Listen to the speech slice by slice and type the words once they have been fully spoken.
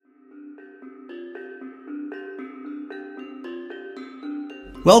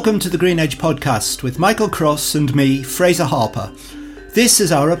Welcome to the Green Edge podcast with Michael Cross and me, Fraser Harper. This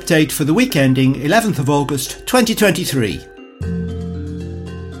is our update for the week ending 11th of August 2023.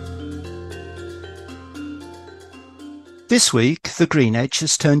 This week, the Green Edge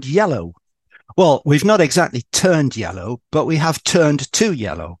has turned yellow. Well, we've not exactly turned yellow, but we have turned to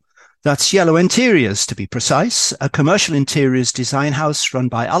yellow. That's Yellow Interiors, to be precise, a commercial interiors design house run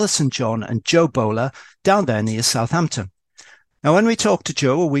by Alison John and Joe Bowler down there near Southampton. Now, when we talked to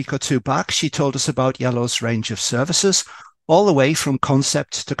Joe a week or two back, she told us about Yellow's range of services, all the way from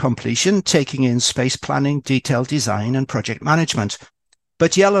concept to completion, taking in space planning, detailed design and project management.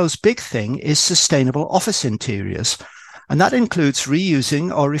 But Yellow's big thing is sustainable office interiors, and that includes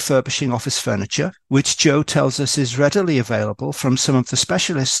reusing or refurbishing office furniture, which Joe tells us is readily available from some of the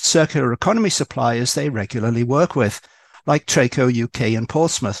specialist circular economy suppliers they regularly work with, like Traco UK and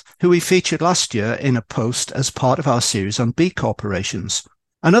Portsmouth, who we featured last year in a post as part of our series on B corporations.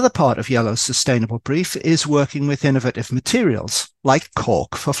 Another part of Yellow's sustainable brief is working with innovative materials, like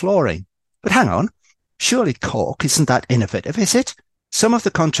cork for flooring. But hang on, surely cork isn't that innovative, is it? Some of the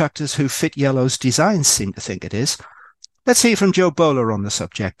contractors who fit Yellow's designs seem to think it is. Let's hear from Joe Bowler on the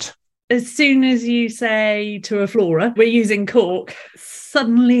subject. As soon as you say to a floorer, we're using cork,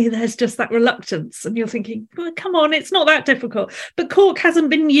 suddenly there's just that reluctance. And you're thinking, well, come on, it's not that difficult. But cork hasn't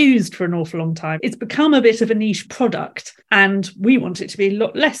been used for an awful long time. It's become a bit of a niche product. And we want it to be a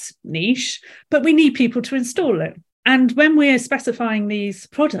lot less niche, but we need people to install it. And when we're specifying these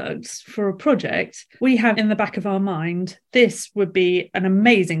products for a project, we have in the back of our mind, this would be an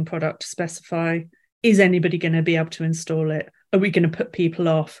amazing product to specify. Is anybody going to be able to install it? Are we going to put people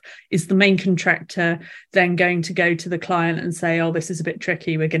off? Is the main contractor then going to go to the client and say, oh, this is a bit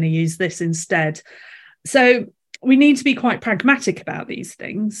tricky, we're going to use this instead? So we need to be quite pragmatic about these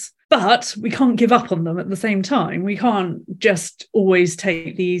things, but we can't give up on them at the same time. We can't just always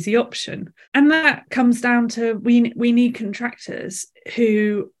take the easy option. And that comes down to we need contractors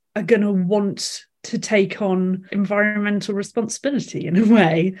who are going to want to take on environmental responsibility in a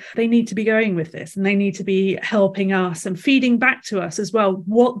way. They need to be going with this and they need to be helping us and feeding back to us as well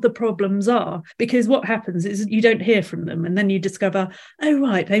what the problems are. Because what happens is you don't hear from them and then you discover, oh,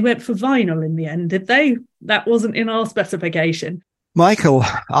 right, they went for vinyl in the end, did they? That wasn't in our specification. Michael,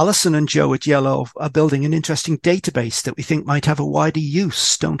 Alison and Joe at Yellow are building an interesting database that we think might have a wider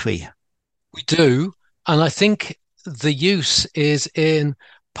use, don't we? We do. And I think the use is in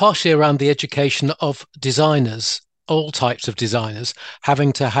partially around the education of designers, all types of designers,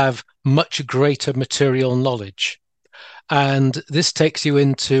 having to have much greater material knowledge. And this takes you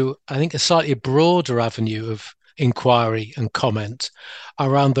into, I think, a slightly broader avenue of inquiry and comment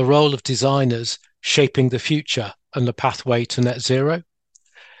around the role of designers shaping the future and the pathway to net zero.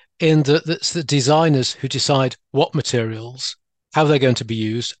 In that it's the designers who decide what materials, how they're going to be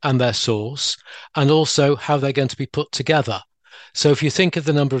used and their source, and also how they're going to be put together. So if you think of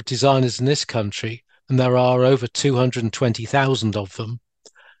the number of designers in this country, and there are over 220,000 of them,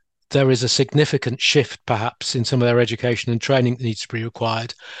 there is a significant shift perhaps in some of their education and training that needs to be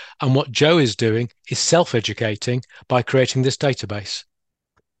required. And what Joe is doing is self-educating by creating this database.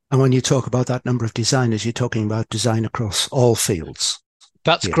 And when you talk about that number of designers, you're talking about design across all fields.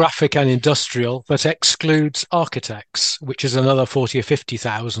 That's graphic and industrial. That excludes architects, which is another 40 or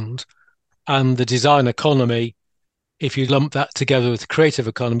 50,000. And the design economy, if you lump that together with the creative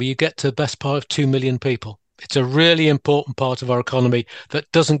economy, you get to the best part of 2 million people. It's a really important part of our economy that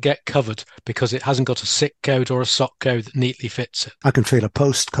doesn't get covered because it hasn't got a SIC code or a SOC code that neatly fits it. I can feel a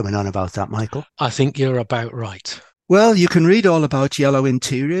post coming on about that, Michael. I think you're about right. Well, you can read all about Yellow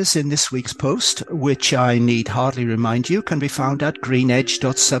Interiors in this week's post, which I need hardly remind you can be found at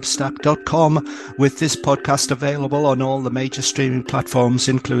greenedge.substack.com, with this podcast available on all the major streaming platforms,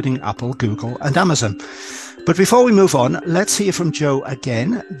 including Apple, Google and Amazon. But before we move on, let's hear from Joe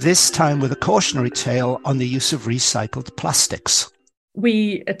again, this time with a cautionary tale on the use of recycled plastics.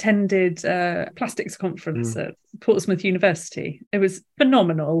 We attended a plastics conference at Portsmouth University. It was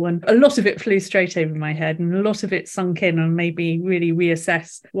phenomenal, and a lot of it flew straight over my head and a lot of it sunk in and made me really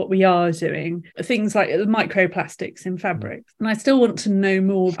reassess what we are doing. Things like the microplastics in fabric. And I still want to know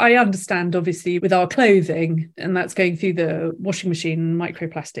more. I understand, obviously, with our clothing, and that's going through the washing machine,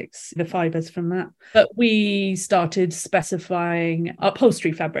 microplastics, the fibres from that. But we started specifying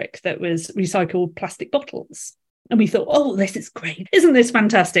upholstery fabric that was recycled plastic bottles. And we thought, oh, this is great. Isn't this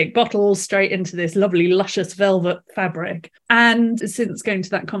fantastic? Bottles straight into this lovely, luscious velvet fabric. And since going to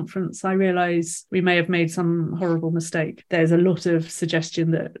that conference, I realised we may have made some horrible mistake. There's a lot of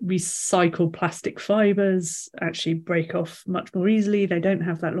suggestion that recycled plastic fibres actually break off much more easily. They don't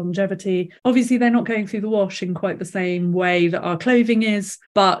have that longevity. Obviously, they're not going through the wash in quite the same way that our clothing is.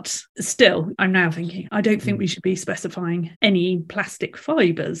 But still, I'm now thinking, I don't think we should be specifying any plastic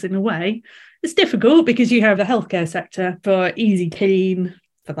fibres in a way. It's difficult because you have the healthcare sector for easy clean,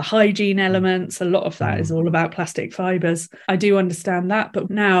 for the hygiene elements. A lot of that is all about plastic fibres. I do understand that.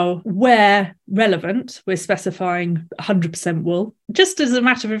 But now, where relevant, we're specifying 100% wool. Just as a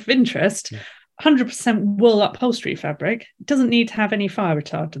matter of interest, 100% wool upholstery fabric doesn't need to have any fire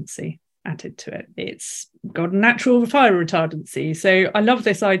retardancy added to it. It's got natural fire retardancy. So I love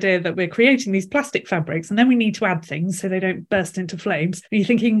this idea that we're creating these plastic fabrics and then we need to add things so they don't burst into flames. And you're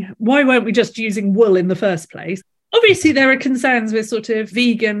thinking, why weren't we just using wool in the first place? Obviously, there are concerns with sort of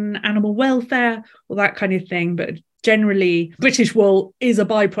vegan animal welfare or that kind of thing, but generally, British wool is a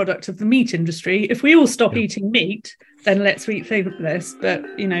byproduct of the meat industry. If we all stop eating meat, then let's eat this. But,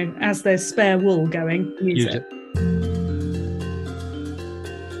 you know, as there's spare wool going, use it.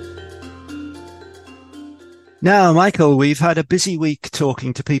 Now, Michael, we've had a busy week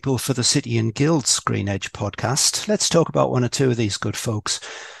talking to people for the City and Guilds Green Edge podcast. Let's talk about one or two of these good folks.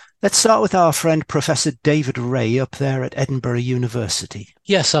 Let's start with our friend Professor David Ray up there at Edinburgh University.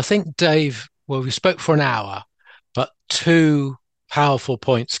 Yes, I think Dave, well, we spoke for an hour, but two powerful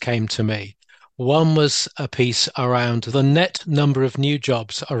points came to me. One was a piece around the net number of new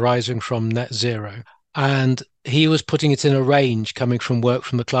jobs arising from net zero. And he was putting it in a range coming from work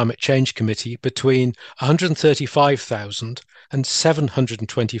from the Climate Change Committee between 135,000 and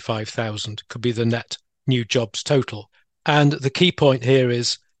 725,000 could be the net new jobs total. And the key point here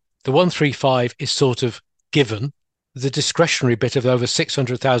is the 135 is sort of given. The discretionary bit of over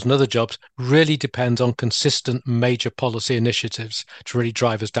 600,000 other jobs really depends on consistent major policy initiatives to really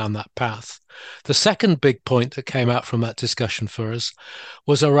drive us down that path. The second big point that came out from that discussion for us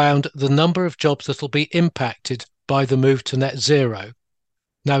was around the number of jobs that will be impacted by the move to net zero.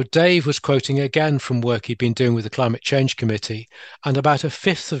 Now, Dave was quoting again from work he'd been doing with the Climate Change Committee, and about a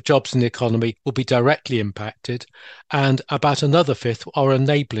fifth of jobs in the economy will be directly impacted, and about another fifth are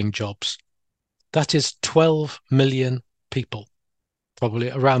enabling jobs. That is 12 million people, probably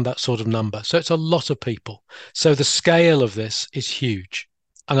around that sort of number. So it's a lot of people. So the scale of this is huge.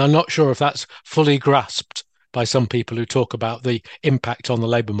 And I'm not sure if that's fully grasped by some people who talk about the impact on the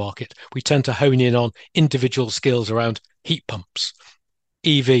labour market. We tend to hone in on individual skills around heat pumps,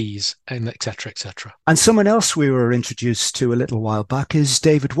 EVs, and et cetera, et cetera. And someone else we were introduced to a little while back is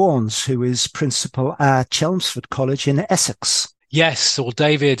David Warnes, who is principal at Chelmsford College in Essex. Yes, well,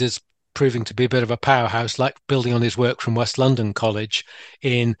 David is proving to be a bit of a powerhouse, like building on his work from West London College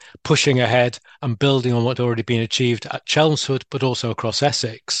in pushing ahead and building on what had already been achieved at Chelmsford, but also across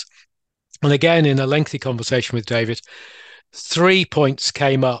Essex. And again, in a lengthy conversation with David, 3 points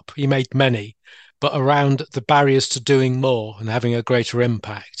came up. He made many, but around the barriers to doing more and having a greater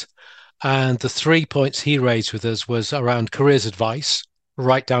impact. And the 3 points he raised with us was around careers advice,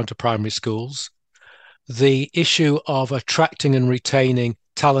 right down to primary schools, the issue of attracting and retaining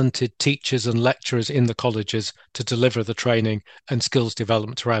talented teachers and lecturers in the colleges to deliver the training and skills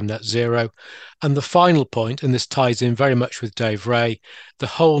development around net zero. And the final point, and this ties in very much with Dave Ray, the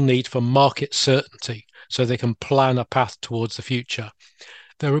whole need for market certainty so they can plan a path towards the future.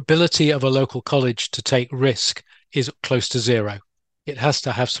 Their ability of a local college to take risk is close to zero. It has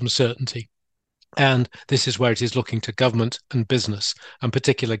to have some certainty. And this is where it is looking to government and business, and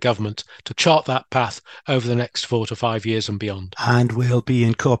particular government, to chart that path over the next 4 to 5 years and beyond. And we'll be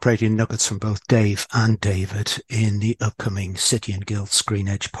incorporating nuggets from both Dave and David in the upcoming City and Guilds Green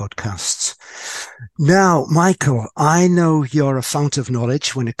Edge podcasts. Now, Michael, I know you're a fount of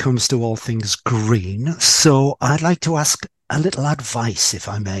knowledge when it comes to all things green, so I'd like to ask a little advice, if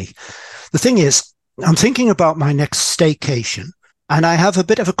I may. The thing is, I'm thinking about my next staycation, and I have a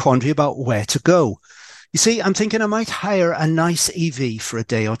bit of a quandary about where to go. You see, I'm thinking I might hire a nice EV for a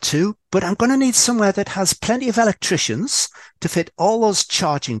day or two, but I'm going to need somewhere that has plenty of electricians to fit all those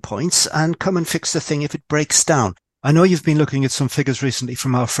charging points and come and fix the thing if it breaks down. I know you've been looking at some figures recently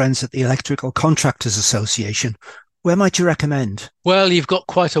from our friends at the Electrical Contractors Association. Where might you recommend? Well, you've got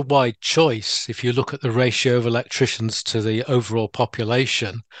quite a wide choice if you look at the ratio of electricians to the overall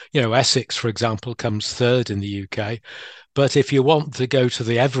population. You know, Essex, for example, comes third in the UK. But if you want to go to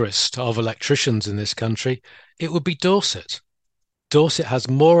the Everest of electricians in this country, it would be Dorset. Dorset has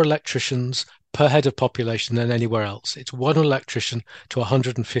more electricians per head of population than anywhere else. It's one electrician to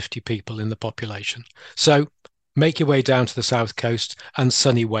 150 people in the population. So make your way down to the south coast and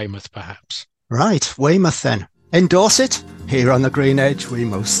sunny Weymouth, perhaps. Right, Weymouth then. Endorse it? Here on The Green Edge, we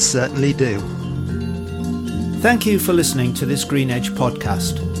most certainly do. Thank you for listening to this Green Edge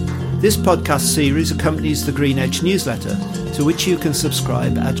podcast. This podcast series accompanies the Green Edge newsletter, to which you can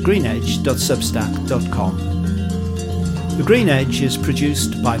subscribe at greenedge.substack.com. The Green Edge is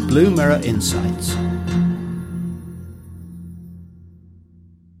produced by Blue Mirror Insights.